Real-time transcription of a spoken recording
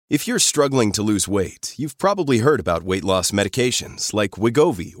If you're struggling to lose weight, you've probably heard about weight loss medications like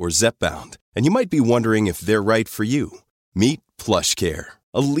Wegovy or Zepbound, and you might be wondering if they're right for you. Meet PlushCare,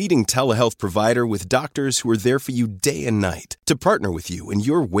 a leading telehealth provider with doctors who are there for you day and night to partner with you in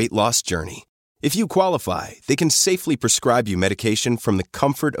your weight loss journey. If you qualify, they can safely prescribe you medication from the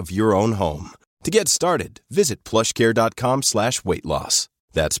comfort of your own home. To get started, visit plushcare.com/weightloss.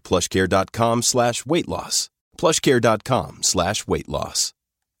 That's plushcare.com/weightloss. plushcare.com/weightloss.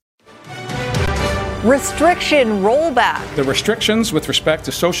 Restriction rollback. The restrictions with respect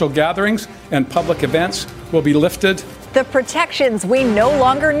to social gatherings and public events will be lifted. The protections we no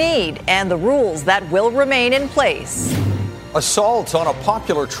longer need and the rules that will remain in place. Assault on a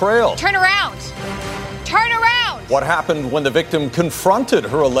popular trail. Turn around. Turn around. What happened when the victim confronted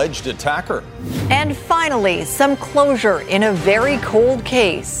her alleged attacker? And finally, some closure in a very cold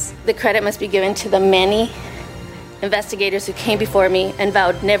case. The credit must be given to the many investigators who came before me and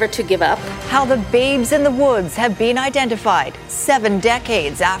vowed never to give up. How the babes in the woods have been identified 7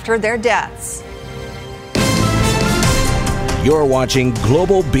 decades after their deaths. You're watching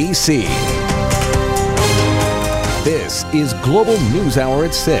Global BC. This is Global News Hour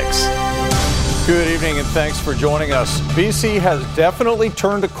at 6. Good evening and thanks for joining us. BC has definitely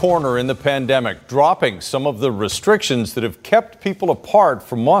turned a corner in the pandemic, dropping some of the restrictions that have kept people apart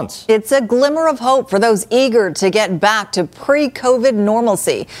for months. It's a glimmer of hope for those eager to get back to pre-COVID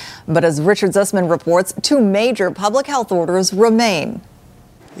normalcy. But as Richard Zussman reports, 2 major public health orders remain.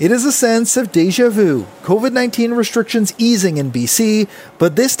 It is a sense of déjà vu. COVID-19 restrictions easing in BC,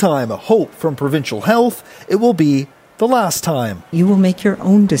 but this time a hope from provincial health it will be the last time. You will make your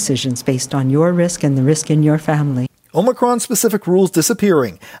own decisions based on your risk and the risk in your family. Omicron-specific rules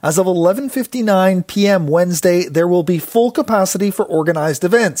disappearing. As of 11:59 p.m. Wednesday, there will be full capacity for organized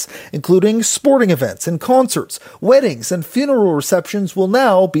events, including sporting events and concerts. Weddings and funeral receptions will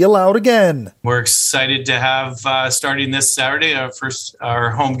now be allowed again. We're excited to have, starting this Saturday, our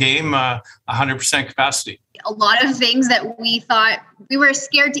home game, 100% capacity. A lot of things that we thought we were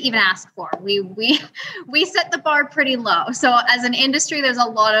scared to even ask for. We set the bar pretty low. So as an industry, there's a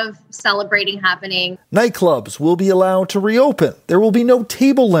lot of celebrating happening. Nightclubs will be allowed to reopen. There will be no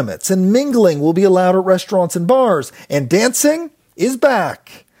table limits, and mingling will be allowed at restaurants and bars. And dancing is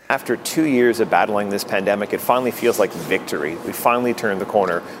back. After 2 years of battling this pandemic, it finally feels like victory. We finally turned the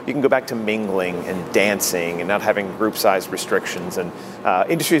corner. You can go back to mingling and dancing and not having group-size restrictions, and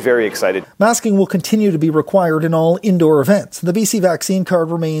industry is very excited. Masking will continue to be required in all indoor events. The BC vaccine card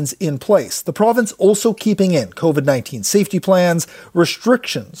remains in place. The province also keeping in COVID-19 safety plans,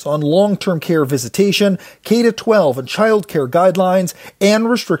 restrictions on long-term care visitation, K-12 and childcare guidelines, and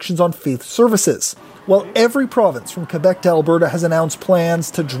restrictions on faith services. While every province from Quebec to Alberta has announced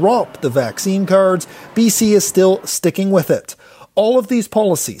plans to drop the vaccine cards, BC is still sticking with it. All of these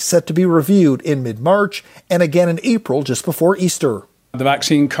policies set to be reviewed in mid-March and again in April just before Easter. The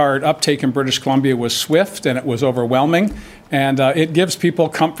vaccine card uptake in British Columbia was swift and it was overwhelming, and it gives people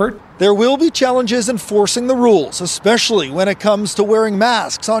comfort. There will be challenges enforcing the rules, especially when it comes to wearing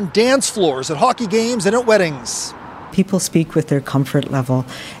masks on dance floors at hockey games and at weddings. People speak with their comfort level,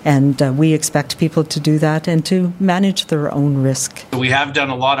 and we expect people to do that and to manage their own risk. We have done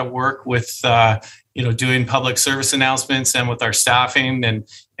a lot of work with, doing public service announcements and with our staffing, and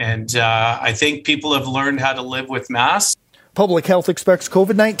I think people have learned how to live with masks. Public health expects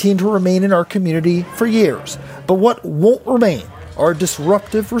COVID-19 to remain in our community for years, but what won't remain are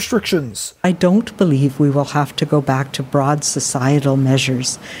disruptive restrictions. I don't believe we will have to go back to broad societal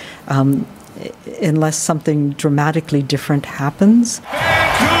measures. Unless something dramatically different happens.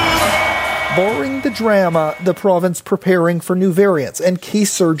 Barring the drama, the province preparing for new variants and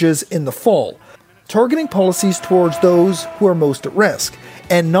case surges in the fall, targeting policies towards those who are most at risk,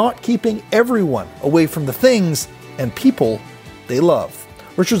 and not keeping everyone away from the things and people they love.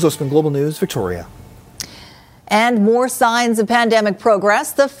 Richard Zussman, Global News, Victoria. And more signs of pandemic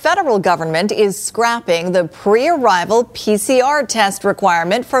progress. The federal government is scrapping the pre-arrival PCR test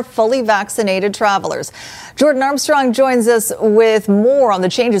requirement for fully vaccinated travelers. Jordan Armstrong joins us with more on the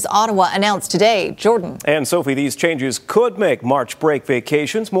changes Ottawa announced today. Jordan. And Sophie, these changes could make March break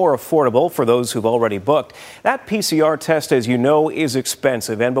vacations more affordable for those who've already booked. That PCR test, as you know, is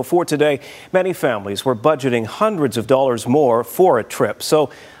expensive. And before today, many families were budgeting hundreds of dollars more for a trip. So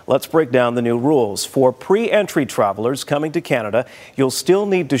let's break down the new rules. For pre-entry travelers coming to Canada, you'll still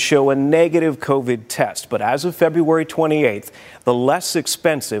need to show a negative COVID test. But as of February 28th, The less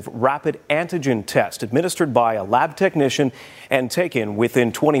expensive rapid antigen test administered by a lab technician and taken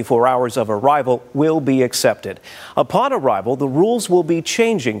within 24 hours of arrival will be accepted. Upon arrival, the rules will be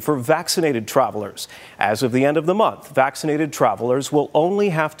changing for vaccinated travelers. As of the end of the month, vaccinated travelers will only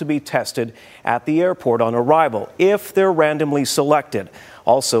have to be tested at the airport on arrival if they're randomly selected.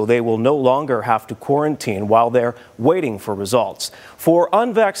 Also, they will no longer have to quarantine while they're waiting for results. For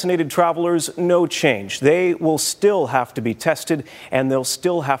unvaccinated travelers, no change. They will still have to be tested and they'll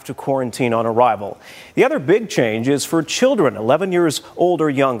still have to quarantine on arrival. The other big change is for children 11 years old or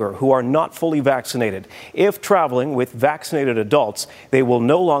younger who are not fully vaccinated. If traveling with vaccinated adults, they will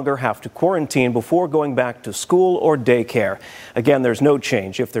no longer have to quarantine before going back to school or daycare. Again, there's no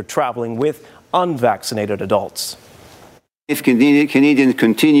change if they're traveling with unvaccinated adults. If Canadians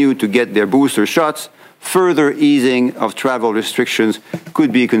continue to get their booster shots, further easing of travel restrictions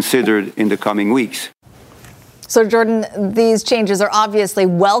could be considered in the coming weeks. So, Jordan, these changes are obviously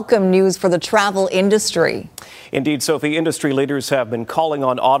welcome news for the travel industry. Indeed, Sophie, industry leaders have been calling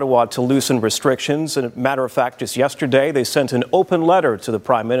on Ottawa to loosen restrictions. And, matter of fact, just yesterday, they sent an open letter to the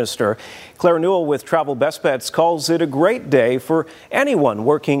Prime Minister. Claire Newell with Travel Best Bets calls it a great day for anyone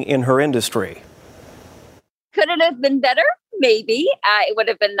working in her industry. Could it have been better? Maybe. It would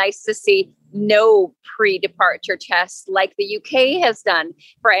have been nice to see no pre-departure tests like the UK has done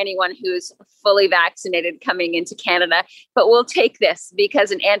for anyone who's fully vaccinated coming into Canada. But we'll take this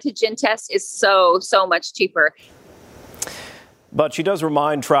because an antigen test is so much cheaper. But she does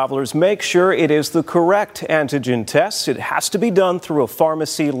remind travelers, make sure it is the correct antigen test. It has to be done through a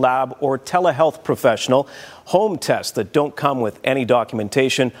pharmacy, lab, or telehealth professional. Home tests that don't come with any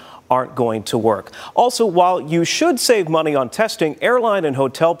documentation aren't going to work. Also, while you should save money on testing, airline and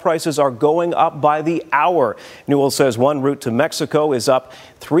hotel prices are going up by the hour. Newell says one route to Mexico is up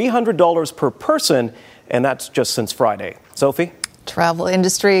 $300 per person, and that's just since Friday. Sophie? Travel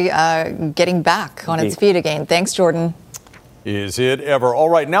industry getting back on its feet again. Thanks, Jordan. Is it ever? All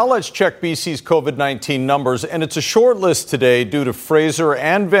right, now let's check BC's COVID-19 numbers, and it's a short list today due to Fraser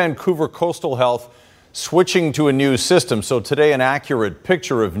and Vancouver Coastal Health switching to a new system. So today, an accurate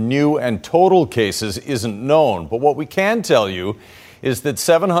picture of new and total cases isn't known. But what we can tell you is that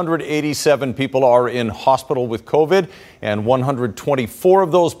 787 people are in hospital with COVID, and 124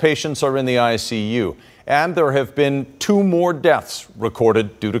 of those patients are in the ICU. And there have been 2 more deaths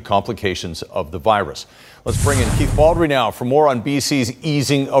recorded due to complications of the virus. Let's bring in Keith Baldry now for more on BC's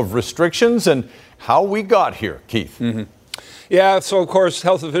easing of restrictions and how we got here. Keith. Yeah, so of course,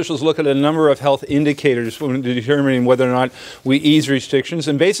 health officials look at a number of health indicators when determining whether or not we ease restrictions.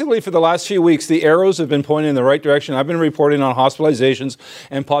 And basically, for the last few weeks, the arrows have been pointing in the right direction. I've been reporting on hospitalizations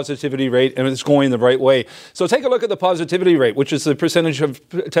and positivity rate, and it's going the right way. So take a look at the positivity rate, which is the percentage of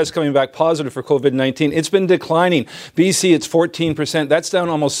tests coming back positive for COVID-19. It's been declining. BC, it's 14%. That's down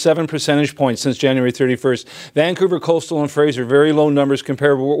almost 7 percentage points since January 31st. Vancouver, Coastal, and Fraser, very low numbers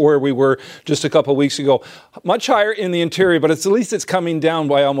compared to where we were just a couple of weeks ago. Much higher in the interior, but at least it's coming down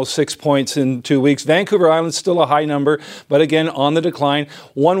by almost 6 points in 2 weeks. Vancouver Island's still a high number, but again, on the decline.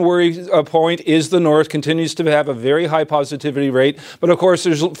 One worry point is the North continues to have a very high positivity rate, but of course,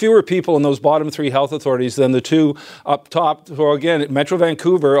 there's fewer people in those bottom 3 health authorities than the 2 up top. So again, Metro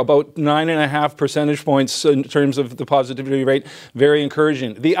Vancouver, about 9.5 percentage points in terms of the positivity rate, very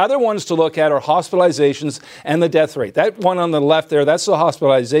encouraging. The other ones to look at are hospitalizations and the death rate. That one on the left there, that's the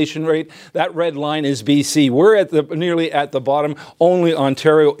hospitalization rate. That red line is BC. We're at nearly at the bottom. Only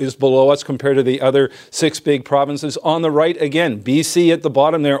Ontario is below us compared to the other 6 big provinces. On the right, again, BC at the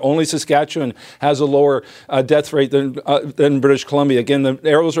bottom there. Only Saskatchewan has a lower death rate than British Columbia. Again, the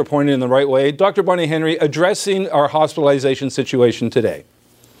arrows are pointing in the right way. Dr. Bonnie Henry addressing our hospitalization situation today.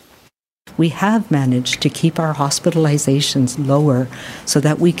 We have managed to keep our hospitalizations lower so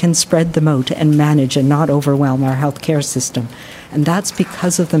that we can spread them out and manage and not overwhelm our healthcare system. And that's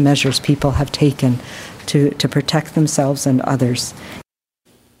because of the measures people have taken to protect themselves and others.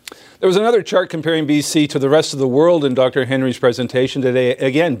 There was another chart comparing BC to the rest of the world in Dr. Henry's presentation today.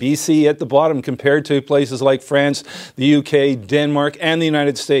 Again, BC at the bottom compared to places like France, the UK, Denmark, and the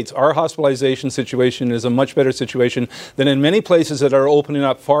United States. Our hospitalization situation is a much better situation than in many places that are opening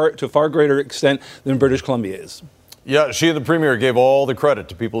up to far greater extent than British Columbia is. Yeah, she and the Premier gave all the credit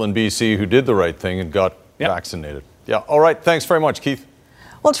to people in BC who did the right thing and got vaccinated. Yeah, all right. Thanks very much, Keith.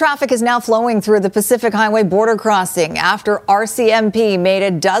 Well, traffic is now flowing through the Pacific Highway border crossing after RCMP made a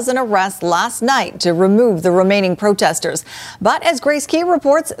dozen arrests last night to remove the remaining protesters. But as Grace Key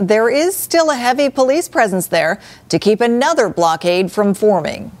reports, there is still a heavy police presence there to keep another blockade from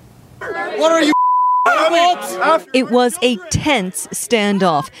forming. What are you It was a tense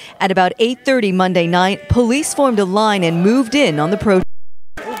standoff. At about 8:30 Monday night, police formed a line and moved in on the protest.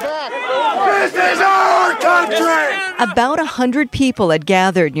 This is our country! About 100 people had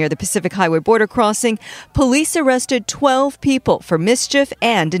gathered near the Pacific Highway border crossing. Police arrested 12 people for mischief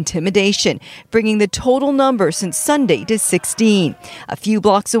and intimidation, bringing the total number since Sunday to 16. A few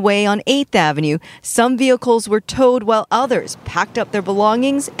blocks away on 8th Avenue, some vehicles were towed while others packed up their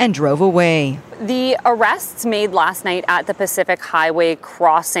belongings and drove away. The arrests made last night at the Pacific Highway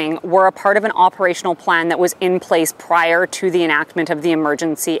crossing were a part of an operational plan that was in place prior to the enactment of the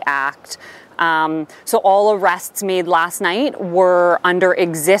Emergency Act. So all arrests made last night were under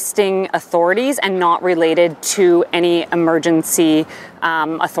existing authorities and not related to any emergency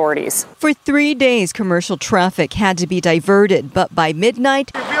authorities. For 3 days, commercial traffic had to be diverted, but by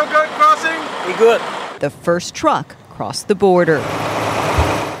midnight, You feel good crossing? be good. The first truck crossed the border.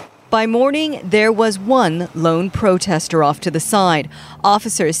 By morning, there was one lone protester off to the side.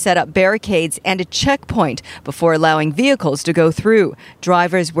 Officers set up barricades and a checkpoint before allowing vehicles to go through.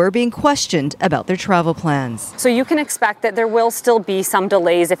 Drivers were being questioned about their travel plans. So you can expect that there will still be some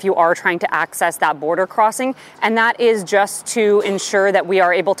delays if you are trying to access that border crossing, and that is just to ensure that we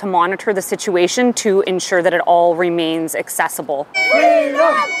are able to monitor the situation to ensure that it all remains accessible.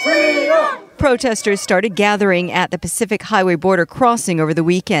 Freedom! Freedom! Protesters started gathering at the Pacific Highway border crossing over the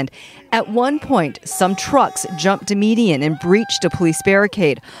weekend. At one point, some trucks jumped a median and breached a police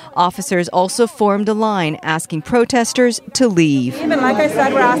barricade. Officers also formed a line asking protesters to leave. Even like I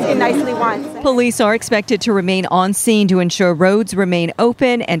said, we're asking nicely once. Police are expected to remain on scene to ensure roads remain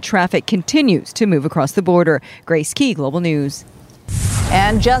open and traffic continues to move across the border. Grace Key, Global News.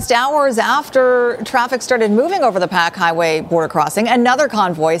 And just hours after traffic started moving over the Pac Highway border crossing, another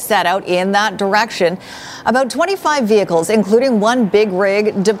convoy set out in that direction. About 25 vehicles, including one big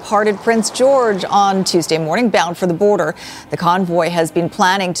rig, departed Prince George on Tuesday morning, bound for the border. The convoy has been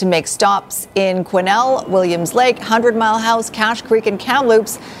planning to make stops in Quesnel, Williams Lake, 100 Mile House, Cache Creek, and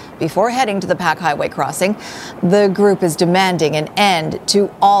Kamloops before heading to the Pac Highway crossing. The group is demanding an end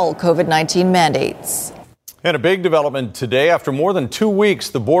to all COVID-19 mandates. And a big development today. After more than 2 weeks,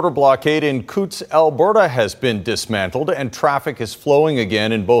 the border blockade in Coutts, Alberta has been dismantled and traffic is flowing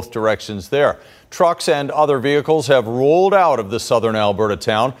again in both directions there. Trucks and other vehicles have rolled out of the southern Alberta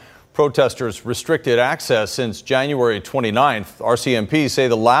town. Protesters restricted access since January 29th. RCMP say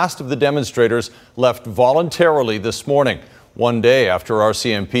the last of the demonstrators left voluntarily this morning, one day after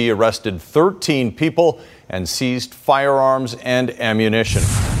RCMP arrested 13 people and seized firearms and ammunition.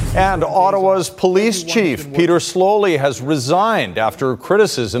 And Ottawa's police chief, Peter Sloly, has resigned after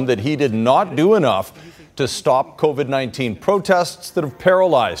criticism that he did not do enough to stop COVID-19 protests that have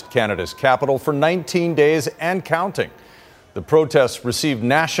paralyzed Canada's capital for 19 days and counting. The protests received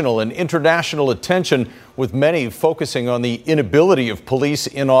national and international attention, with many focusing on the inability of police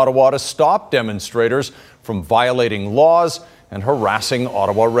in Ottawa to stop demonstrators from violating laws and harassing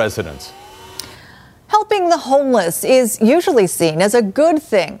Ottawa residents. Helping the homeless is usually seen as a good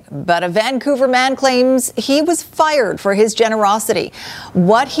thing, but a Vancouver man claims he was fired for his generosity.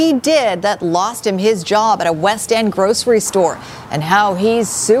 What he did that lost him his job at a West End grocery store, and how he's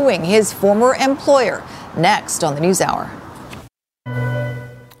suing his former employer. Next on the NewsHour.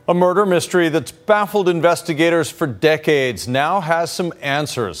 A murder mystery that's baffled investigators for decades now has some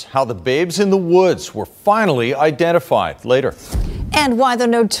answers. How the babes in the woods were finally identified. Later. And why the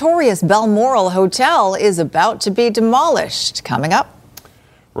notorious Balmoral Hotel is about to be demolished. Coming up.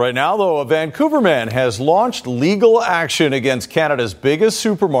 Right now, though, a Vancouver man has launched legal action against Canada's biggest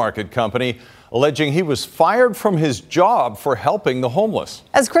supermarket company, alleging he was fired from his job for helping the homeless.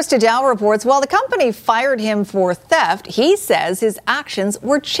 As Krista Dow reports, while the company fired him for theft, he says his actions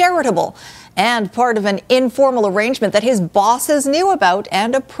were charitable and part of an informal arrangement that his bosses knew about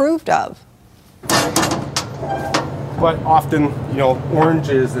and approved of. But often,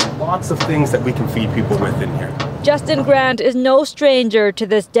 oranges and lots of things that we can feed people with in here. Justin Grant is no stranger to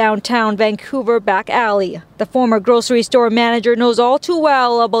this downtown Vancouver back alley. The former grocery store manager knows all too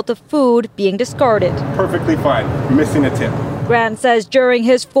well about the food being discarded. Perfectly fine. Missing a tip. Grant says during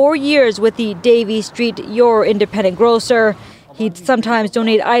his 4 years with the Davie Street Your Independent Grocer, he'd sometimes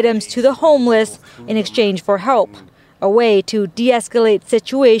donate items to the homeless in exchange for help, a way to de-escalate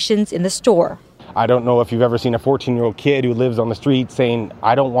situations in the store. I don't know if you've ever seen a 14-year-old kid who lives on the street saying,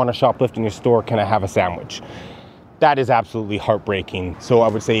 "I don't want to shoplift in your store, can I have a sandwich?" That is absolutely heartbreaking. So I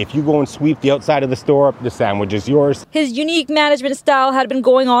would say if you go and sweep the outside of the store, the sandwich is yours. His unique management style had been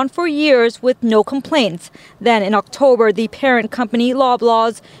going on for years with no complaints. Then in October, the parent company,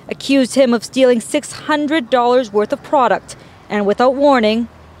 Loblaws, accused him of stealing $600 worth of product. And without warning,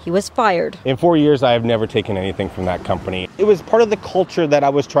 he was fired. In 4 years, I have never taken anything from that company. It was part of the culture that I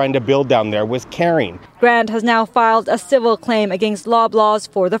was trying to build down there, was caring. Grant has now filed a civil claim against Loblaws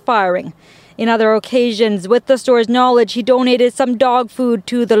for the firing. In other occasions, with the store's knowledge, he donated some dog food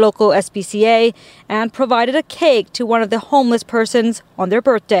to the local SPCA and provided a cake to one of the homeless persons on their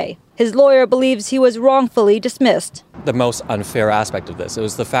birthday. His lawyer believes he was wrongfully dismissed. The most unfair aspect of this, it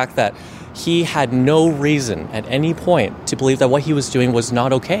was the fact that he had no reason at any point to believe that what he was doing was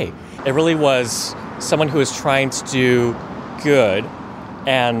not okay. It really was someone who was trying to do good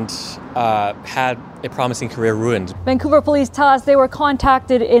and had a promising career ruined. Vancouver police tell us they were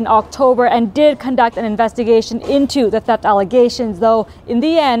contacted in October and did conduct an investigation into the theft allegations, though in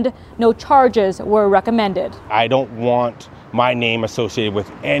the end, no charges were recommended. I don't want my name associated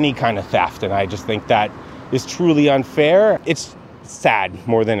with any kind of theft, and I just think that is truly unfair. It's sad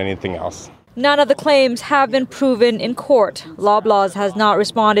more than anything else. None of the claims have been proven in court. Loblaws has not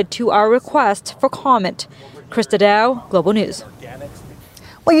responded to our request for comment. Krista Dow, Global News.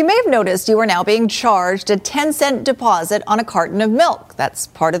 Well, you may have noticed you are now being charged a 10-cent deposit on a carton of milk. That's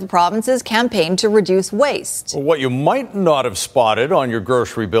part of the province's campaign to reduce waste. What you might not have spotted on your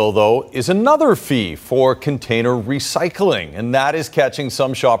grocery bill, though, is another fee for container recycling, and that is catching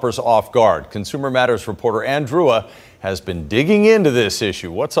some shoppers off guard. Consumer Matters reporter Ann Drua has been digging into this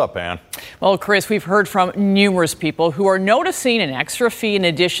issue. What's up, Ann? Well, Chris, we've heard from numerous people who are noticing an extra fee in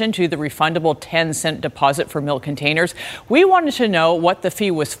addition to the refundable 10-cent deposit for milk containers. We wanted to know what the fee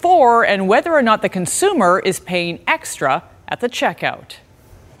was for and whether or not the consumer is paying extra at the checkout.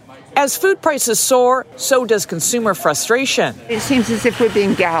 As food prices soar, so does consumer frustration. It seems as if we're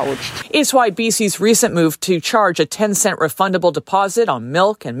being gouged. It's why BC's recent move to charge a 10-cent refundable deposit on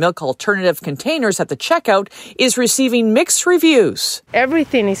milk and milk alternative containers at the checkout is receiving mixed reviews.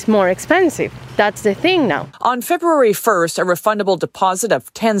 Everything is more expensive. That's the thing now. On February 1st, a refundable deposit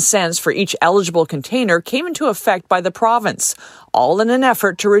of 10 cents for each eligible container came into effect by the province, all in an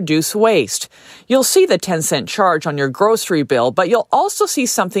effort to reduce waste. You'll see the 10-cent charge on your grocery bill, but you'll also see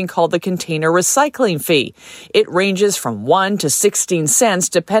something called the container recycling fee. It ranges from 1 to 16 cents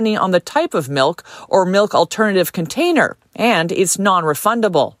depending on the type of milk or milk alternative container, and it's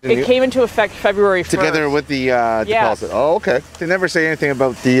non-refundable. It came into effect February 1st. Together with the deposit. Oh, okay. They never say anything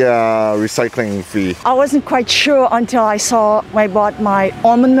about the recycling fee. I wasn't quite sure until I bought my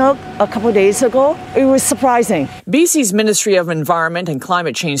almond milk a couple of days ago. It was surprising. BC's Ministry of Environment and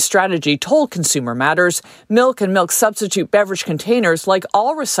Climate Change Strategy told Consumer Matters milk and milk substitute beverage containers, like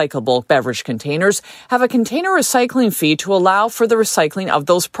all recyclable beverage containers, have a container recycling fee to allow for the recycling of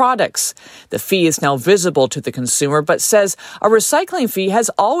those products. The fee is now visible to the consumer, but says a recycling fee has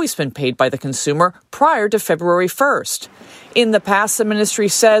always been paid by the consumer prior to February 1st. In the past, the ministry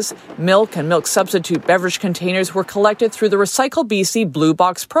says milk and milk substitute beverage containers were collected through the Recycle BC Blue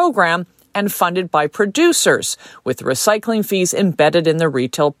Box program and funded by producers, with recycling fees embedded in the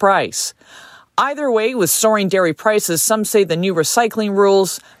retail price. Either way, with soaring dairy prices, some say the new recycling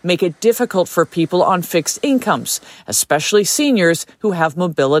rules make it difficult for people on fixed incomes, especially seniors who have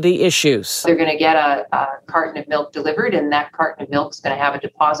mobility issues. They're going to get a carton of milk delivered, and that carton of milk is going to have a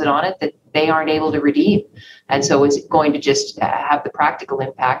deposit on it that they aren't able to redeem. And so it's going to just have the practical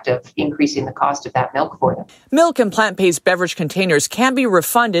impact of increasing the cost of that milk for them. Milk and plant-based beverage containers can be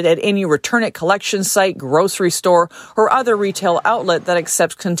refunded at any return it collection site, grocery store, or other retail outlet that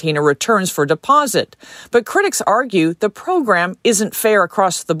accepts container returns for deposit. But critics argue the program isn't fair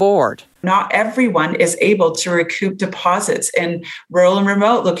across the board. Not everyone is able to recoup deposits in rural and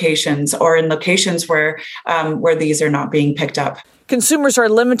remote locations or in locations where these are not being picked up. Consumers are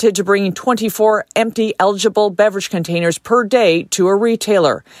limited to bringing 24 empty eligible beverage containers per day to a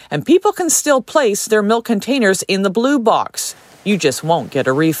retailer, and people can still place their milk containers in the blue box. You just won't get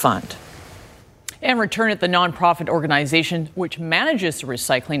a refund. And Return It, the nonprofit organization which manages the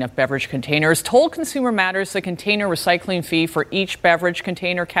recycling of beverage containers, told Consumer Matters the container recycling fee for each beverage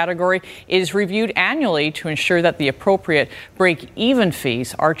container category is reviewed annually to ensure that the appropriate break-even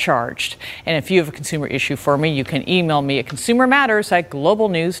fees are charged. And if you have a consumer issue for me, you can email me at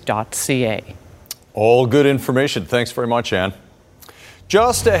consumermatters@globalnews.ca. All good information. Thanks very much, Ann.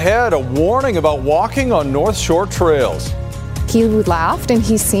 Just ahead, a warning about walking on North Shore trails. He laughed and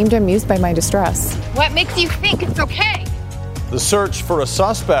he seemed amused by my distress. What makes you think it's okay? The search for a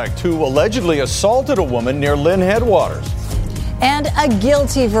suspect who allegedly assaulted a woman near Lynn Headwaters. And a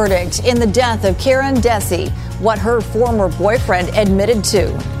guilty verdict in the death of Karen Desi, what her former boyfriend admitted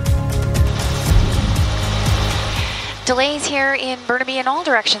to. Delays here in Burnaby in all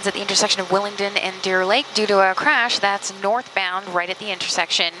directions at the intersection of Willingdon and Deer Lake due to a crash that's northbound right at the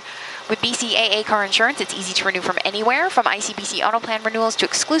intersection. With BCAA car insurance, it's easy to renew from anywhere. From ICBC auto plan renewals to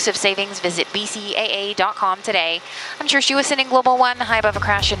exclusive savings, visit bcaa.com today. I'm Trish Ewison in Global One, high above a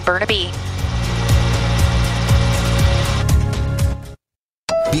crash in Burnaby.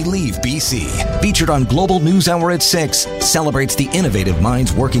 Believe BC, featured on Global News Hour at 6, celebrates the innovative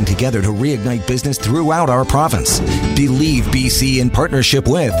minds working together to reignite business throughout our province. Believe BC in partnership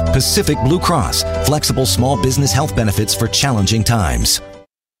with Pacific Blue Cross, flexible small business health benefits for challenging times.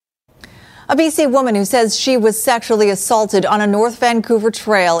 A BC woman who says she was sexually assaulted on a North Vancouver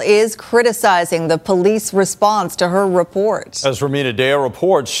trail is criticizing the police response to her report. As Romina Dea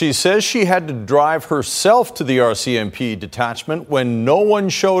reports, she says she had to drive herself to the RCMP detachment when no one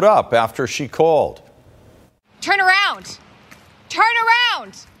showed up after she called. Turn around! Turn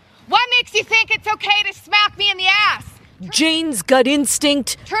around! What makes you think it's okay to smack me in the ass? Jane's gut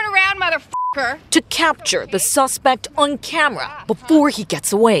instinct. Turn around, motherfucker! To capture the suspect on camera before he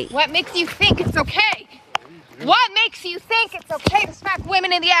gets away. What makes you think it's okay? What makes you think it's okay to smack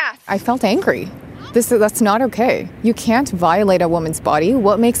women in the ass? I felt angry. That's not okay. You can't violate a woman's body.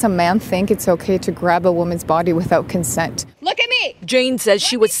 What makes a man think it's okay to grab a woman's body without consent? Look at me! Jane says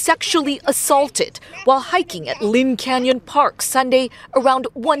she was sexually assaulted while hiking at Lynn Canyon Park Sunday around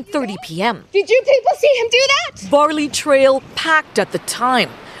 1:30 p.m. Did you people see him do that? Barley Trail packed at the time.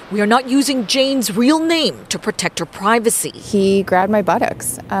 We are not using Jane's real name to protect her privacy. He grabbed my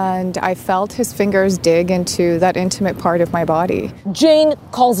buttocks, and I felt his fingers dig into that intimate part of my body. Jane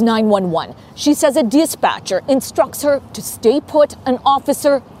calls 911. She says a dispatcher instructs her to stay put. An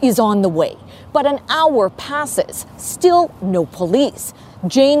officer is on the way. But an hour passes, still no police.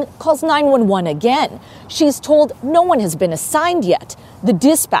 Jane calls 911 again. She's told no one has been assigned yet. The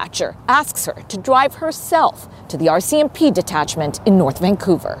dispatcher asks her to drive herself to the RCMP detachment in North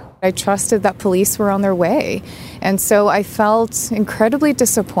Vancouver. I trusted that police were on their way, and so I felt incredibly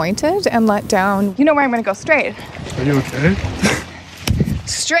disappointed and let down. You know where I'm going to go straight? Are you okay?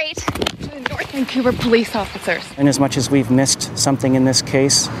 Straight to the North Vancouver police officers. And as much as we've missed something in this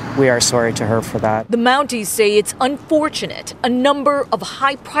case, we are sorry to her for that. The Mounties say it's unfortunate a number of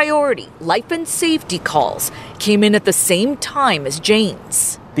high-priority life and safety calls came in at the same time as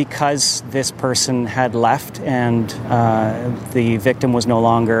Jane's. Because this person had left and the victim was no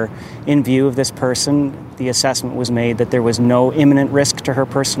longer in view of this person, the assessment was made that there was no imminent risk to her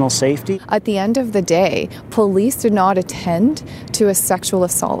personal safety. At the end of the day, police did not attend to a sexual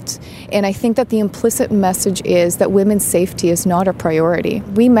assault. And I think that the implicit message is that women's safety is not a priority.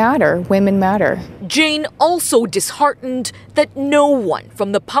 We matter. Women matter. Jane also disheartened that no one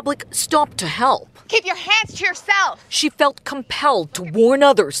from the public stopped to help. Keep your hands to yourself. She felt compelled to warn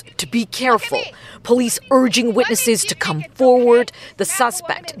others to be careful. Police urging witnesses to come forward. The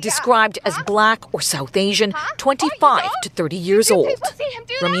suspect, described as black or South Asian, 25 to 30 years old.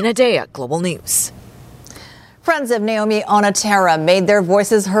 Romina Dea, Global News. Friends of Naomi Onoterra made their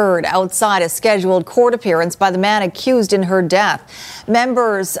voices heard outside a scheduled court appearance by the man accused in her death.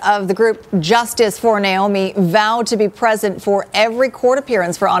 Members of the group Justice for Naomi vowed to be present for every court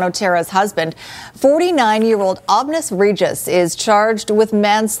appearance for Onoterra's husband. 49-year-old Obnas Regis is charged with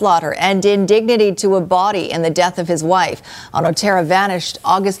manslaughter and indignity to a body in the death of his wife. Onoterra vanished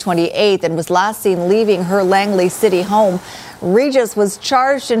August 28th and was last seen leaving her Langley City home. Regis was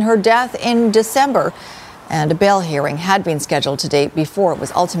charged in her death in December, and a bail hearing had been scheduled to date before it was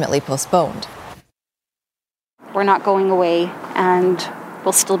ultimately postponed. We're not going away, and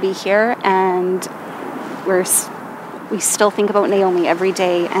we'll still be here, and we still think about Naomi every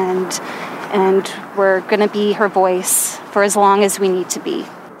day, and we're going to be her voice for as long as we need to be.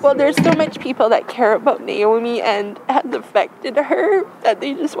 Well, there's so much people that care about Naomi and has affected her that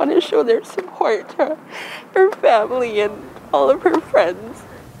they just want to show their support to her family and all of her friends.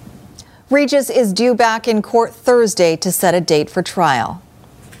 Regis is due back in court Thursday to set a date for trial.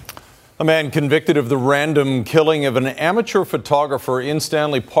 A man convicted of the random killing of an amateur photographer in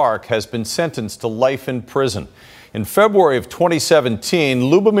Stanley Park has been sentenced to life in prison. In February of 2017,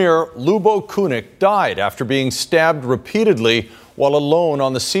 Lubomir Lubo Kunik died after being stabbed repeatedly while alone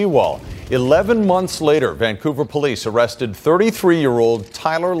on the seawall. 11 months later, Vancouver police arrested 33-year-old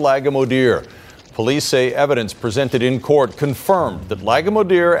Tyler Lagamodiere. Police say evidence presented in court confirmed that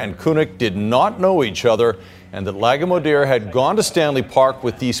Lagamodiere and Kunik did not know each other and that Lagamodiere had gone to Stanley Park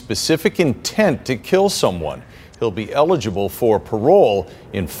with the specific intent to kill someone. He'll be eligible for parole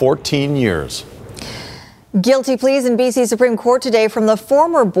in 14 years. Guilty pleas in BC Supreme Court today from the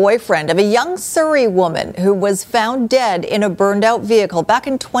former boyfriend of a young Surrey woman who was found dead in a burned-out vehicle back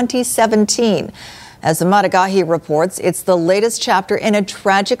in 2017. As Amadagahi reports, it's the latest chapter in a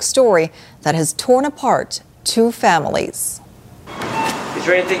tragic story that has torn apart two families. Is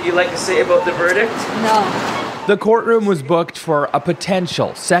there anything you'd like to say about the verdict? No. The courtroom was booked for a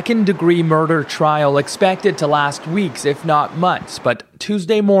potential second-degree murder trial expected to last weeks, if not months. But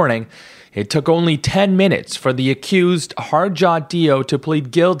Tuesday morning, it took only 10 minutes for the accused Harjot Dio to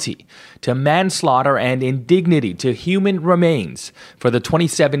plead guilty to manslaughter and indignity to human remains for the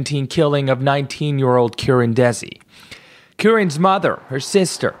 2017 killing of 19-year-old Kiran Desi. Kiran's mother, her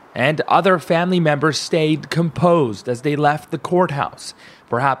sister, and other family members stayed composed as they left the courthouse,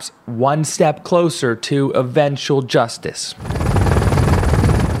 perhaps one step closer to eventual justice.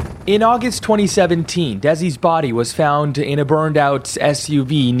 In August 2017, Desi's body was found in a burned-out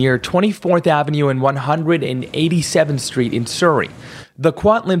SUV near 24th Avenue and 187th Street in Surrey. The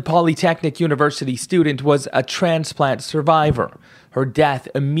Kwantlen Polytechnic University student was a transplant survivor. Her death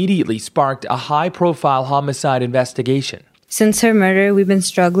immediately sparked a high-profile homicide investigation. Since her murder, we've been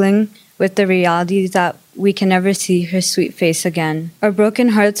struggling with the reality that we can never see her sweet face again. Our broken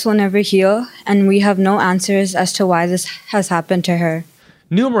hearts will never heal, and we have no answers as to why this has happened to her.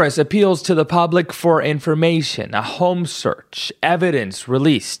 Numerous appeals to the public for information, a home search, evidence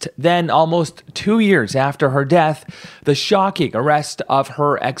released. Then, almost 2 years after her death, the shocking arrest of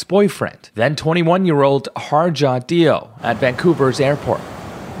her ex-boyfriend, then 21-year-old Harjot Dio, at Vancouver's airport.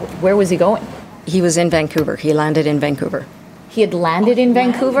 Where was he going? He was in Vancouver. He landed in Vancouver. He had landed in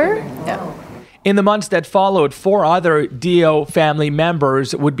Vancouver? Yeah. In the months that followed, 4 other Dio family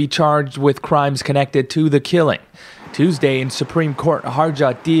members would be charged with crimes connected to the killing. Tuesday in Supreme Court,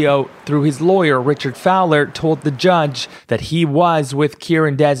 Harjot Dio, through his lawyer Richard Fowler, told the judge that he was with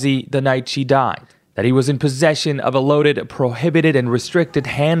Kiran Desi the night she died, that he was in possession of a loaded, prohibited and restricted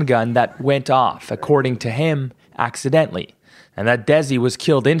handgun that went off, according to him, accidentally, and that Desi was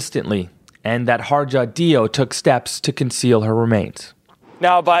killed instantly, and that Harjot Dio took steps to conceal her remains.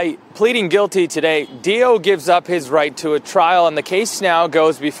 Now, by pleading guilty today, Dio gives up his right to a trial, and the case now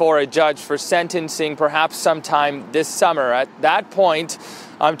goes before a judge for sentencing perhaps sometime this summer. At that point,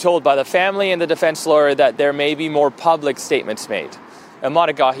 I'm told by the family and the defense lawyer that there may be more public statements made.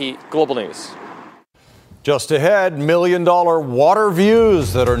 Amadagahi, Global News. Just ahead, million-dollar water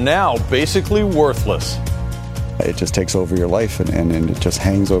views that are now basically worthless. It just takes over your life and it just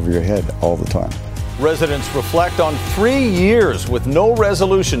hangs over your head all the time. Residents reflect on 3 years with no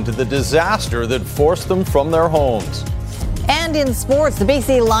resolution to the disaster that forced them from their homes. And in sports, the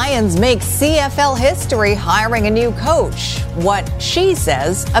BC Lions make CFL history hiring a new coach. What she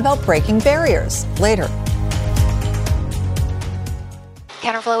says about breaking barriers. Later.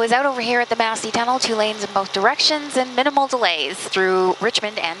 Counterflow is out over here at the Massey Tunnel, 2 lanes in both directions and minimal delays through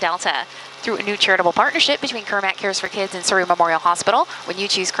Richmond and Delta. Through a new charitable partnership between Kermac Cares for Kids and Surrey Memorial Hospital. When you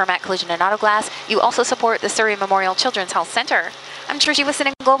choose Kermac Collision and Auto Glass, you also support the Surrey Memorial Children's Health Center. I'm Trish Wilson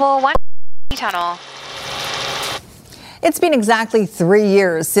in Global One Tunnel. It's been exactly 3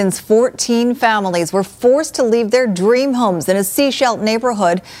 years since 14 families were forced to leave their dream homes in a Sechelt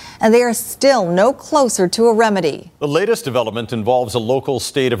neighborhood, and they are still no closer to a remedy. The latest development involves a local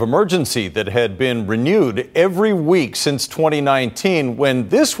state of emergency that had been renewed every week since 2019, when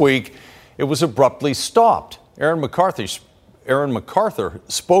this week it was abruptly stopped. Aaron MacArthur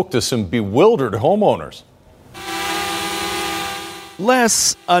spoke to some bewildered homeowners.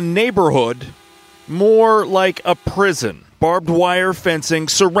 Less a neighborhood, more like a prison. Barbed wire fencing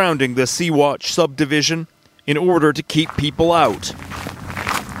surrounding the Seawatch subdivision in order to keep people out.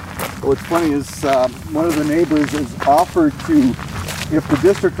 What's funny is one of the neighbors has offered to, if the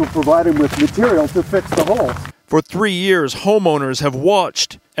district will provide him with material, to fix the holes. For 3 years, homeowners have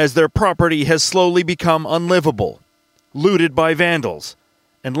watched as their property has slowly become unlivable, looted by vandals,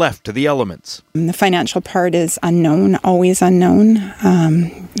 and left to the elements. The financial part is unknown, always unknown.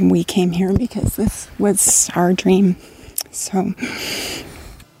 We came here because this was our dream. So,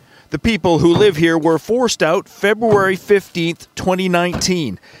 the people who live here were forced out February 15th,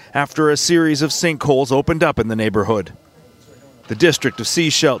 2019, after a series of sinkholes opened up in the neighborhood. The district of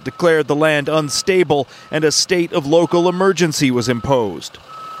Sechelt declared the land unstable and a state of local emergency was imposed.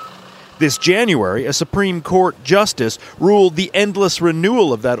 This January, a Supreme Court justice ruled the endless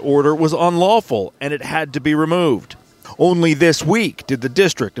renewal of that order was unlawful and it had to be removed. Only this week did the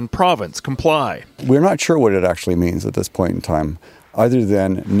district and province comply. We're not sure what it actually means at this point in time, other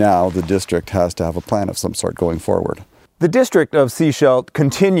than now the district has to have a plan of some sort going forward. The district of Sechelt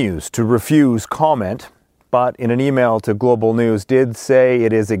continues to refuse comment, but in an email to Global News did say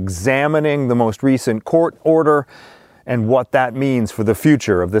it is examining the most recent court order and what that means for the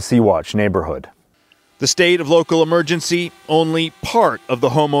future of the Seawatch neighborhood. The state of local emergency, only part of the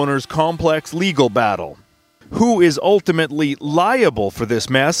homeowner's complex legal battle. Who is ultimately liable for this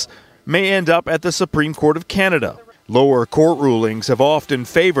mess may end up at the Supreme Court of Canada. Lower court rulings have often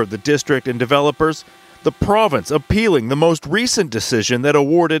favored the district and developers, the province appealing the most recent decision that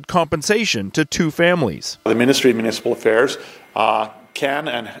awarded compensation to 2 families. The Ministry of Municipal Affairs can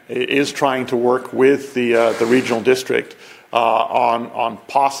and is trying to work with the regional district on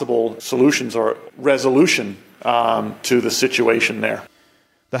possible solutions or resolution to the situation there.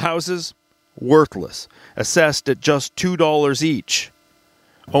 The houses, worthless, assessed at just $2 each.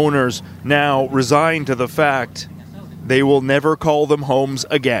 Owners now resigned to the fact they will never call them homes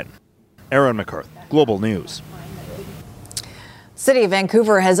again. Aaron McCarthy, Global News. City of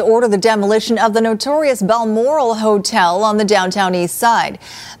Vancouver has ordered the demolition of the notorious Balmoral Hotel on the downtown east side.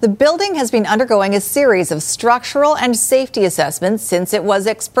 The building has been undergoing a series of structural and safety assessments since it was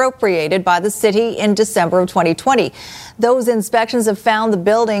expropriated by the city in December of 2020. Those inspections have found the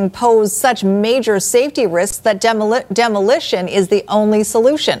building posed such major safety risks that demolition is the only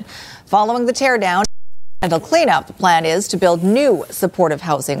solution. Following the teardown and cleanup, the plan is to build new supportive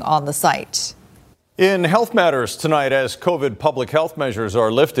housing on the site. In Health Matters tonight, as COVID public health measures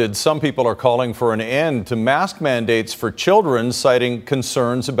are lifted, some people are calling for an end to mask mandates for children, citing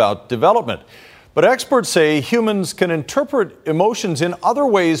concerns about development. But experts say humans can interpret emotions in other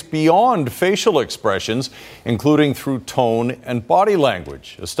ways beyond facial expressions, including through tone and body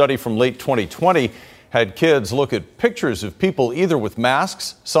language. A study from late 2020 had kids look at pictures of people either with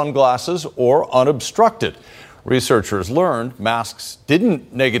masks, sunglasses, or unobstructed. Researchers learned masks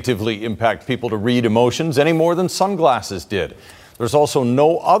didn't negatively impact people to read emotions any more than sunglasses did. There's also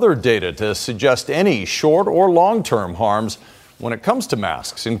no other data to suggest any short or long-term harms when it comes to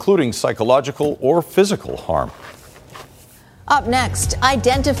masks, including psychological or physical harm. Up next,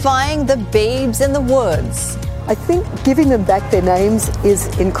 identifying the babes in the woods. I think giving them back their names is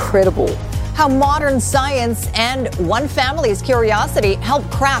incredible. How modern science and one family's curiosity helped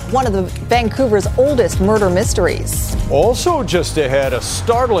crack one of Vancouver's oldest murder mysteries. Also just ahead, a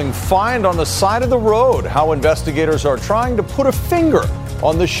startling find on the side of the road. How investigators are trying to put a finger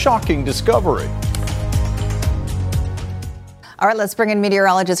on the shocking discovery. All right, let's bring in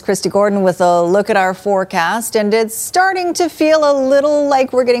meteorologist Christy Gordon with a look at our forecast. And it's starting to feel a little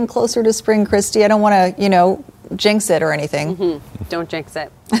like we're getting closer to spring, Christy. I don't want to, jinx it or anything. Mm-hmm. Don't jinx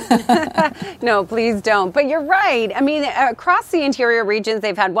it. No, please don't. But you're right. I mean, across the interior regions,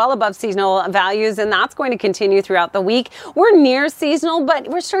 they've had well above seasonal values, and that's going to continue throughout the week. We're near seasonal, but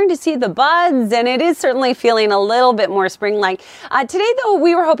we're starting to see the buds, and it is certainly feeling a little bit more spring-like. Today, though,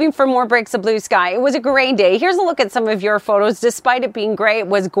 we were hoping for more breaks of blue sky. It was a gray day. Here's a look at some of your photos. Despite it being gray, it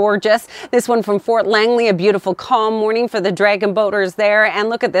was gorgeous. This one from Fort Langley, a beautiful calm morning for the dragon boaters there. And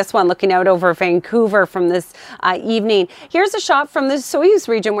look at this one looking out over Vancouver from this evening. Here's a shot from the Soyuz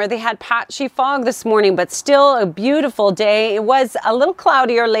region where they had patchy fog this morning, but still a beautiful day. It was a little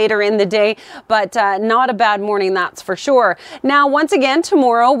cloudier later in the day, but not a bad morning, that's for sure. Now, once again,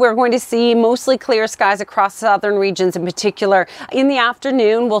 tomorrow, we're going to see mostly clear skies across southern regions in particular. In the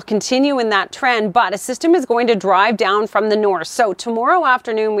afternoon, we'll continue in that trend, but a system is going to drive down from the north. So tomorrow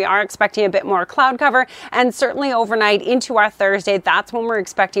afternoon, we are expecting a bit more cloud cover, and certainly overnight into our Thursday, that's when we're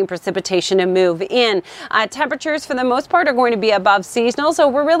expecting precipitation to move in. Temperatures, for the most part, are going to be above seasonal,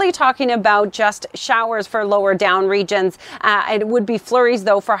 so we're really talking about just showers for lower down regions. It would be flurries,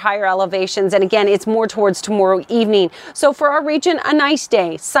 though, for higher elevations. And again, it's more towards tomorrow evening. So for our region, a nice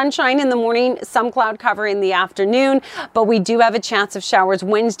day. Sunshine in the morning, some cloud cover in the afternoon. But we do have a chance of showers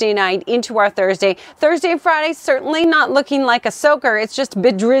Wednesday night into our Thursday. Thursday and Friday, certainly not looking like a soaker. It's just a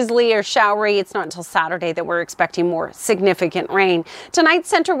bit drizzly or showery. It's not until Saturday that we're expecting more significant rain. Tonight's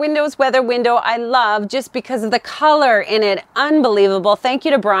center window's weather window I love just because of the color in it. Unbelievable. Thank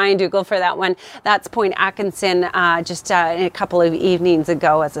you to Brian Dougal for that one. That's Point Atkinson just a couple of evenings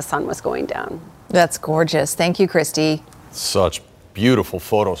ago as the sun was going down. That's gorgeous. Thank you, Christy. Such beautiful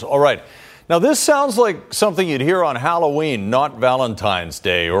photos. All right. Now, this sounds like something you'd hear on Halloween, not Valentine's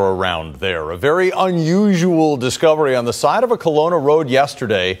Day or around there. A very unusual discovery on the side of a Kelowna road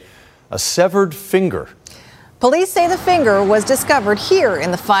yesterday, a severed finger. Police say the finger was discovered here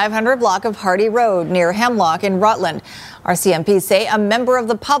in the 500 block of Hardy Road near Hemlock in Rutland. RCMP say a member of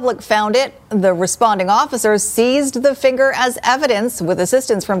the public found it. The responding officers seized the finger as evidence with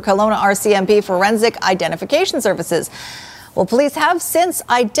assistance from Kelowna RCMP Forensic Identification Services. Well, police have since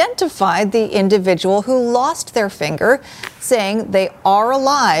identified the individual who lost their finger, saying they are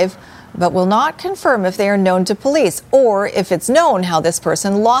alive, but will not confirm if they are known to police or if it's known how this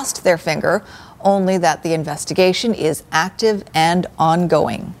person lost their finger, only that the investigation is active and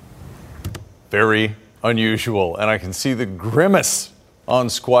ongoing. Very, unusual, and I can see the grimace on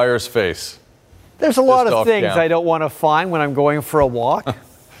Squire's face. There's a lot of things I don't want to find when I'm going for a walk.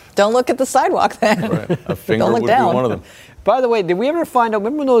 Don't look at the sidewalk then. Right. A finger Don't look would down. be one of them. By the way, did we ever find out,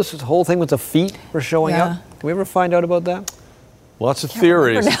 remember when this whole thing with the feet were showing up? Did we ever find out about that? Lots of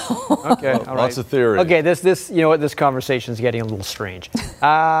theories. Okay, all right. Lots of theories. Okay, this you know what, this conversation is getting a little strange.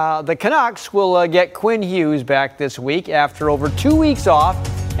 The Canucks will get Quinn Hughes back this week after over 2 weeks off,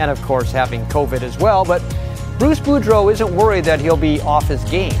 and of course having COVID as well. But Bruce Boudreau isn't worried that he'll be off his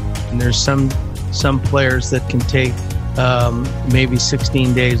game. And there's some players that can take maybe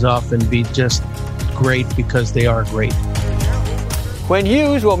 16 days off and be just great because they are great. Quinn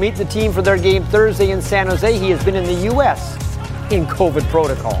Hughes will meet the team for their game Thursday in San Jose. He has been in the U.S. in COVID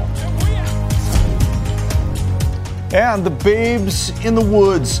protocol. And the Babes in the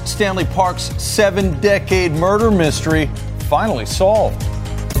Woods, Stanley Park's 7-decade murder mystery, finally solved.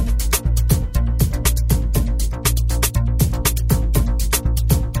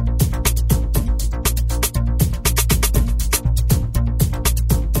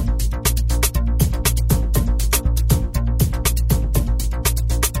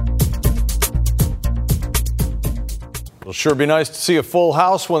 It'll sure be nice to see a full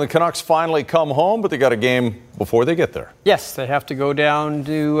house when the Canucks finally come home, but they got a game before they get there. Yes, they have to go down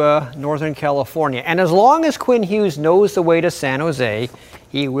to Northern California. And as long as Quinn Hughes knows the way to San Jose,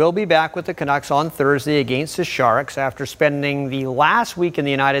 he will be back with the Canucks on Thursday against the Sharks after spending the last week in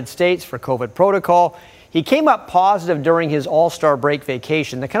the United States for COVID protocol. He came up positive during his All-Star break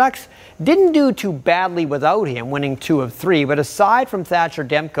vacation. The Canucks didn't do too badly without him, winning 2 of 3, but aside from Thatcher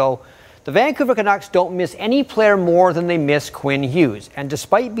Demko, the Vancouver Canucks don't miss any player more than they miss Quinn Hughes. And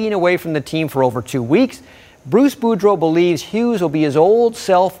despite being away from the team for over 2 weeks, Bruce Boudreau believes Hughes will be his old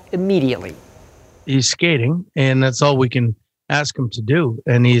self immediately. He's skating, and that's all we can ask him to do.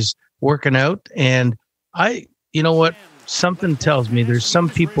 And he's working out. And you know what? Something tells me there's some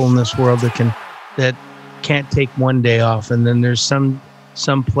people in this world that can't take one day off. And then there's some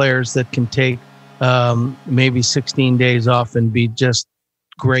players that can take maybe 16 days off and be just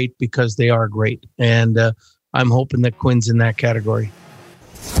great because they are great. And I'm hoping that Quinn's in that category.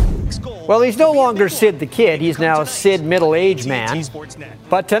 Well, he's no longer Sid the Kid. He's now Sid Middle-Aged Man.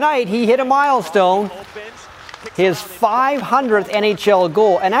 But tonight he hit a milestone, his 500th NHL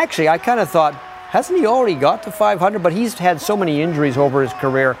goal. And actually, I kind of thought, hasn't he already got to 500? But he's had so many injuries over his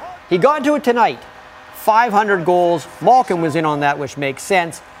career. He got to it tonight. 500 goals. Malkin was in on that, which makes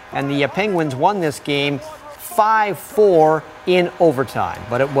sense. And the Penguins won this game 5-4 in overtime.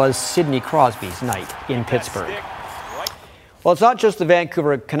 But it was Sidney Crosby's night in Pittsburgh. Well, it's not just the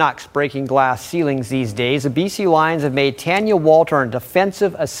Vancouver Canucks breaking glass ceilings these days. The BC Lions have made Tanya Walter a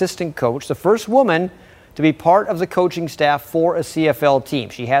defensive assistant coach, the first woman to be part of the coaching staff for a CFL team.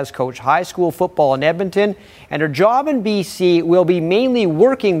 She has coached high school football in Edmonton, and her job in BC will be mainly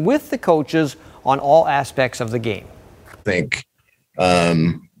working with the coaches on all aspects of the game. I think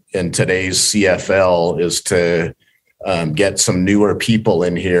in today's CFL is to get some newer people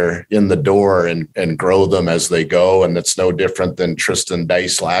in here in the door and grow them as they go. And that's no different than Tristan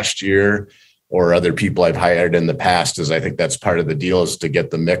Dice last year or other people I've hired in the past. Is I think that's part of the deal, is to get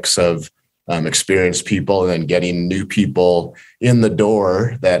the mix of experienced people and then getting new people in the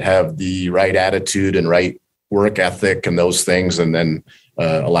door that have the right attitude and right work ethic and those things, and then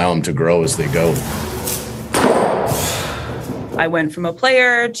allow them to grow as they go. I went from a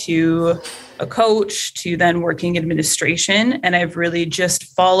player to a coach to then working administration, and I've really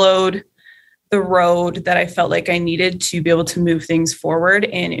just followed the road that I felt like I needed to be able to move things forward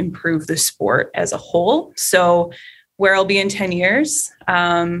and improve the sport as a whole. So where I'll be in 10 years,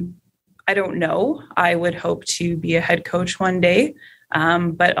 I don't know. I would hope to be a head coach one day,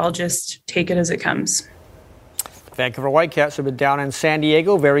 but I'll just take it as it comes. Vancouver Whitecaps have been down in San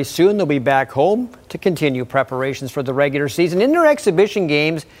Diego. Very soon they'll be back home to continue preparations for the regular season. In their exhibition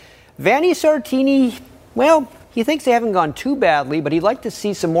games, Vanni Sartini, well, he thinks they haven't gone too badly, but he'd like to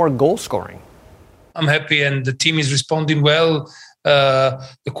see some more goal scoring. I'm happy, and the team is responding well.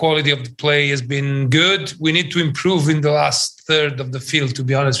 The quality of the play has been good. We need to improve in the last third of the field, to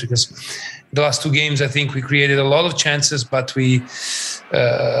be honest, because the last 2 games, I think we created a lot of chances, but we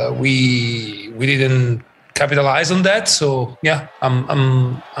didn't capitalize on that. So yeah,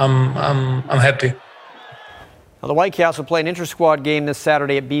 I'm happy. Now, the Whitecaps will play an inter-squad game this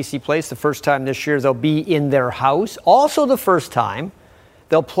Saturday at BC Place. The first time this year they'll be in their house. Also the first time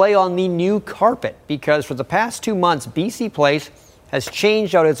they'll play on the new carpet, because for the past 2 months, BC Place has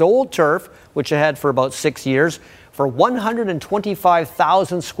changed out its old turf, which it had for about 6 years, for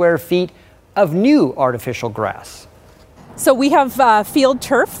 125,000 square feet of new artificial grass. So we have Field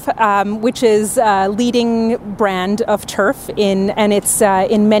Turf, which is a leading brand of turf and it's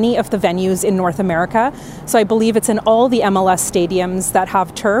in many of the venues in North America. So I believe it's in all the MLS stadiums that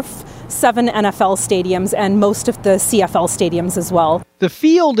have turf, 7 NFL stadiums, and most of the CFL stadiums as well. The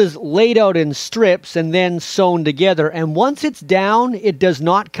field is laid out in strips and then sewn together, and once it's down, it does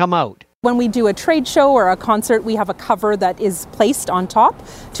not come out. When we do a trade show or a concert, we have a cover that is placed on top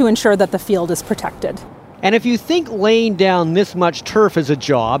to ensure that the field is protected. And if you think laying down this much turf is a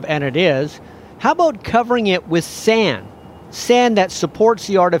job, and it is, how about covering it with sand? Sand that supports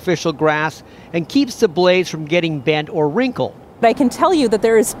the artificial grass and keeps the blades from getting bent or wrinkled. I can tell you that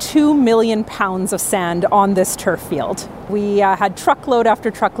there is 2 million pounds of sand on this turf field. We had truckload after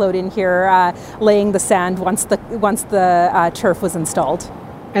truckload in here laying the sand once the turf was installed.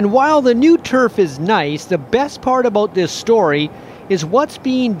 And while the new turf is nice, the best part about this story is what's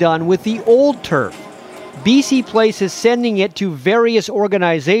being done with the old turf. BC Place is sending it to various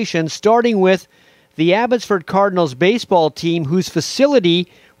organizations, starting with the Abbotsford Cardinals baseball team, whose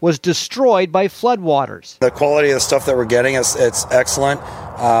facility was destroyed by floodwaters. The quality of the stuff that we're getting, it's excellent.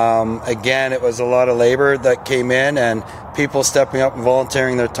 Again, it was a lot of labor that came in and people stepping up and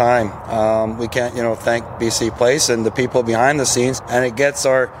volunteering their time. We can't, thank BC Place and the people behind the scenes, and it gets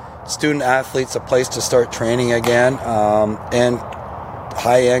our student athletes a place to start training again, and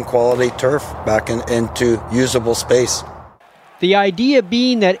high-end quality turf back into usable space. The idea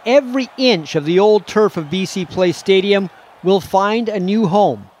being that every inch of the old turf of BC Place Stadium will find a new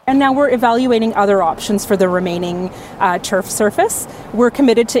home. And now we're evaluating other options for the remaining turf surface. We're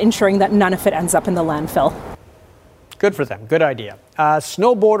committed to ensuring that none of it ends up in the landfill. Good for them. Good idea.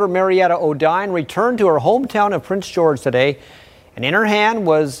 Snowboarder Marietta O'Dine returned to her hometown of Prince George today, and in her hand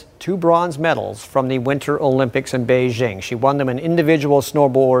was 2 bronze medals from the Winter Olympics in Beijing. She won them in individual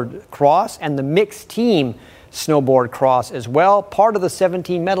snowboard cross and the mixed team snowboard cross as well, part of the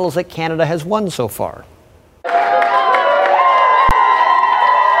 17 medals that Canada has won so far.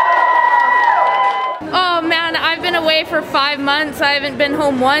 Oh man, I've been away for 5 months. I haven't been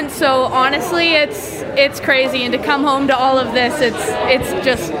home once, so honestly it's crazy, and to come home to all of this, it's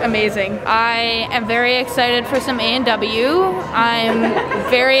just amazing. I am very excited for some A&W. I'm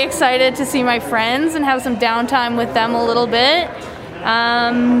very excited to see my friends and have some downtime with them a little bit.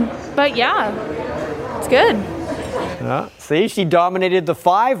 But yeah, it's good. See, she dominated the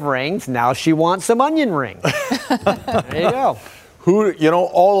 5 rings. Now she wants some onion rings. There you go.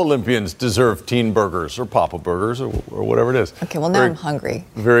 All Olympians deserve teen burgers or Papa burgers or whatever it is. Okay, well, now I'm hungry.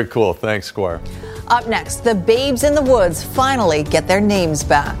 Very cool. Thanks, Squire. Up next, the Babes in the Woods finally get their names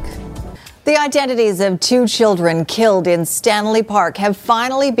back. The identities of 2 children killed in Stanley Park have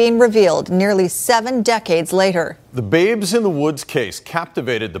finally been revealed nearly 7 decades later. The Babes in the Woods case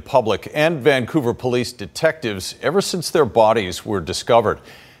captivated the public and Vancouver police detectives ever since their bodies were discovered.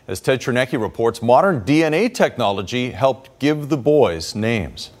 As Ted Chernecki reports, modern DNA technology helped give the boys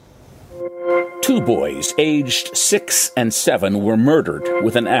names. 2 boys, aged 6 and 7, were murdered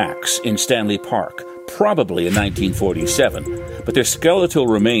with an axe in Stanley Park, probably in 1947. But their skeletal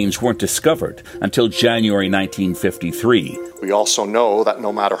remains weren't discovered until January 1953. We also know that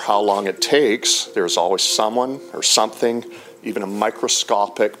no matter how long it takes, there's always someone or something, even a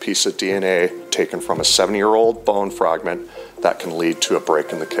microscopic piece of DNA taken from a 7-year-old bone fragment that can lead to a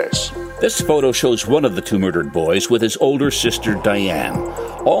break in the case. This photo shows one of the 2 murdered boys with his older sister, Diane.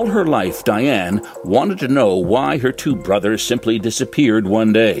 All her life, Diane wanted to know why her 2 brothers simply disappeared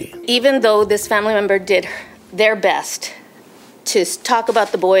one day. Even though this family member did their best to talk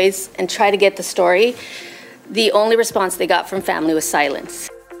about the boys and try to get the story, the only response they got from family was silence.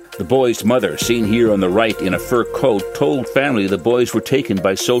 The boy's mother, seen here on the right in a fur coat, told family the boys were taken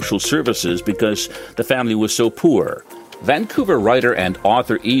by social services because the family was so poor. Vancouver writer and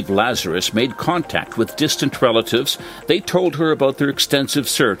author Eve Lazarus made contact with distant relatives. They told her about their extensive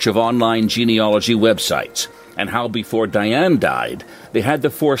search of online genealogy websites and how before Diane died, they had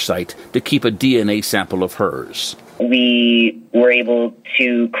the foresight to keep a DNA sample of hers. We were able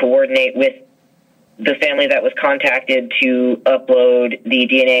to coordinate with the family that was contacted to upload the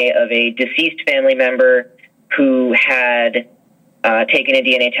DNA of a deceased family member who had taken a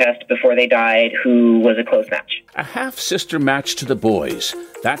DNA test before they died, who was a close match. A half-sister match to the boys.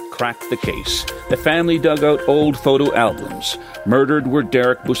 That cracked the case. The family dug out old photo albums. Murdered were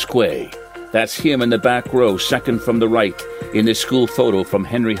Derek Bousquet. That's him in the back row, second from the right, in this school photo from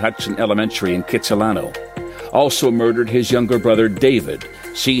Henry Hudson Elementary in Kitsilano. Also murdered his younger brother David,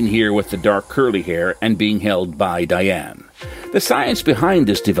 seen here with the dark curly hair and being held by Diane. The science behind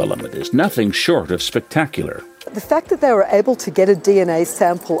this development is nothing short of spectacular. The fact that they were able to get a DNA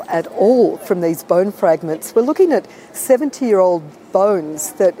sample at all from these bone fragments, we're looking at 70-year-old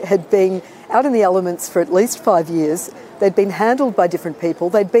bones that had been out in the elements for at least 5 years. They'd been handled by different people.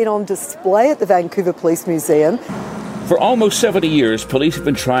 They'd been on display at the Vancouver Police Museum. For almost 70 years, police have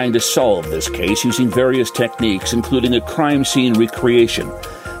been trying to solve this case using various techniques, including a crime scene recreation.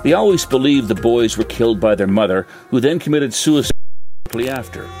 They always believed the boys were killed by their mother, who then committed suicide shortly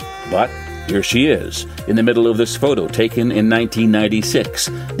after. But here she is, in the middle of this photo taken in 1996,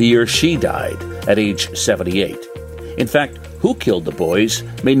 the year she died at age 78. In fact, who killed the boys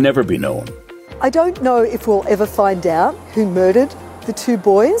may never be known. I don't know if we'll ever find out who murdered the two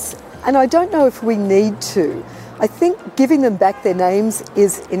boys, and I don't know if we need to. I think giving them back their names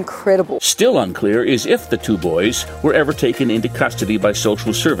is incredible. Still unclear is if the two boys were ever taken into custody by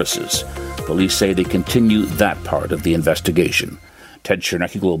social services. Police say they continue that part of the investigation. Ted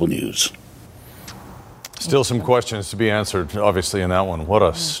Chernecki, Global News. Still some questions to be answered, obviously, in that one. What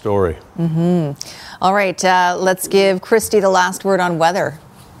a story. All right, let's give Christy the last word on weather.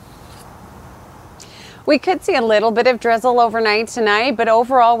 We could see a little bit of drizzle overnight tonight, but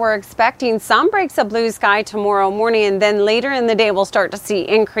overall we're expecting some breaks of blue sky tomorrow morning, and then later in the day we'll start to see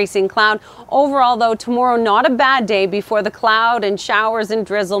increasing cloud. Overall, though, tomorrow not a bad day before the cloud and showers and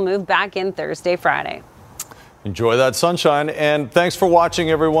drizzle move back in Thursday, Friday. Enjoy that sunshine, and thanks for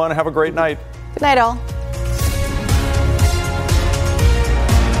watching, everyone. Have a great night. Good night, all.